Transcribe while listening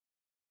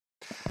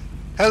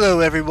Hello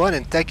everyone,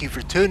 and thank you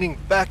for tuning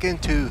back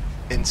into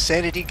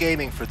Insanity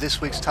Gaming for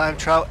this week's time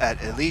trial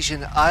at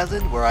Elysian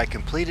Island, where I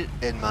completed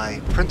in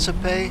my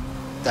Principe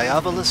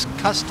Diabolus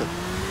Custom.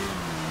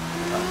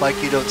 A bike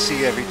you don't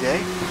see every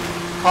day.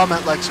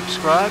 Comment, like,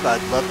 subscribe.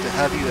 I'd love to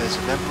have you as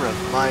a member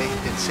of my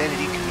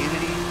Insanity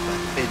community.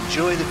 But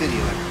enjoy the video,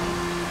 everyone.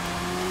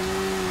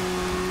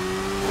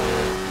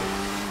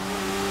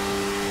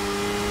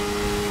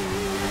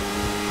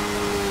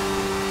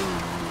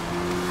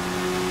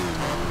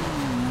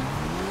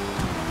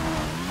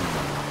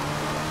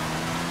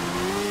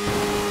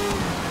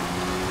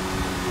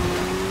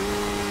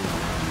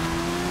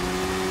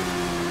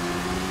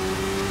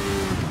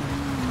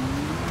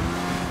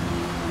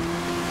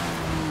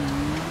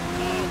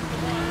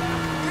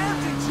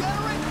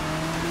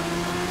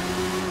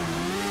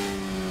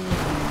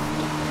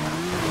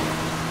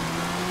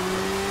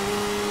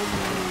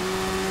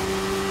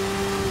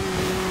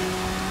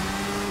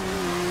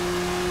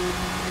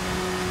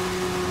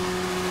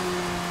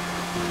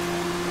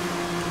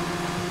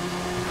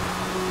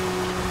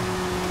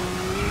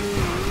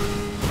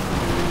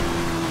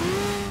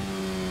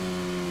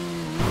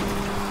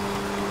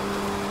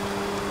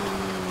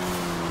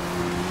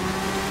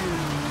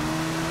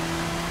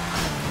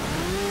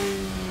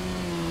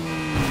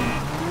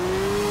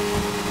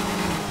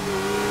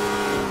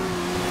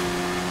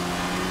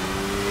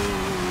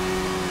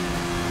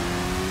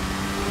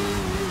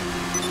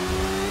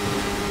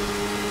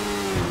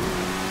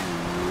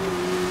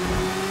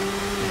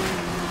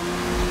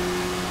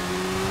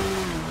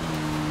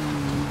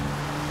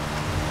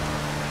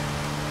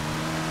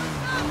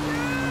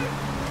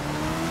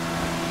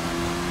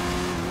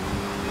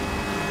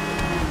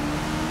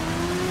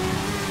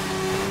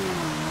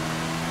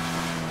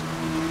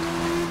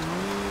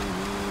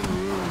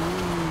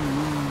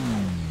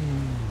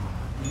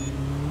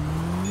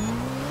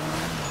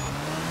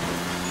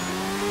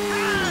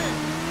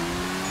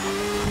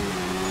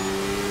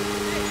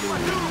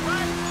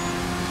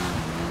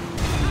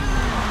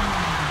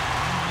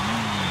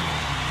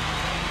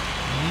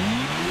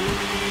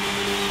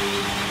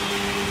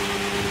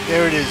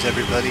 There it is,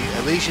 everybody.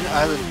 Elysian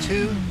Island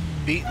 2,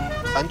 beaten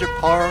under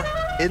par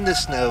in the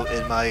snow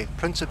in my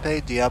Principe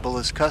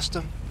Diabolus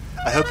Custom.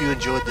 I hope you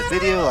enjoyed the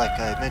video. Like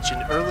I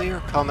mentioned earlier,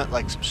 comment,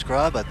 like,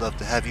 subscribe. I'd love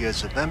to have you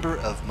as a member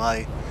of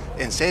my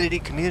Insanity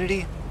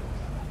community.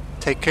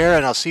 Take care,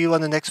 and I'll see you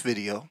on the next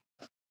video.